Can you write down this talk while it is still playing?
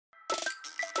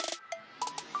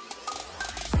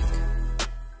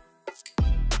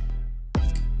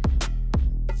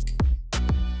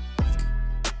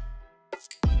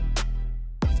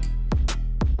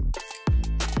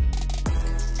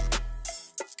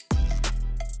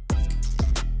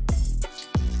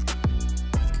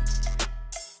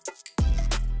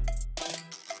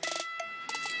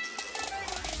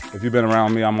if you've been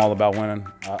around me, I'm all about winning.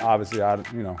 Obviously,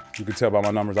 you can tell by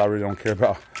my numbers, I really don't care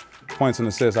about points and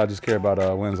assists. I just care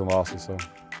about wins and losses. So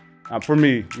for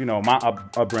me, my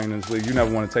upbringing in this league, you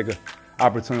never want to take an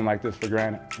opportunity like this for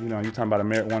granted. You're talking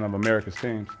about one of America's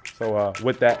teams. So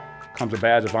with that comes a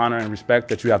badge of honor and respect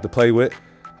that you have to play with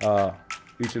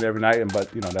each and every night.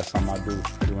 But that's something I do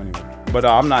anyway. But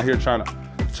I'm not here trying to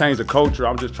change the culture.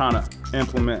 I'm just trying to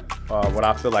implement what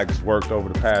I feel like has worked over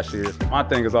the past years. My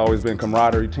thing has always been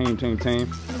camaraderie, team.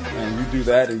 And you do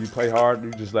that and you play hard,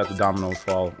 you just let the dominoes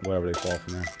fall wherever they fall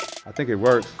from there. I think it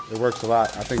works. It works a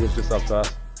lot. I think it's just up to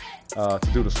us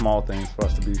to do the small things for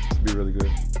us to be really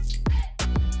good.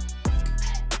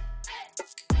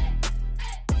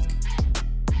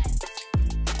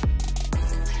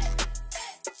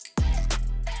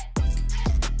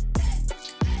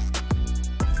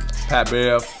 Pat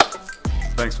Bev,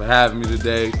 thanks for having me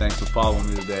today. Thanks for following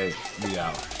me today. We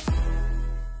out.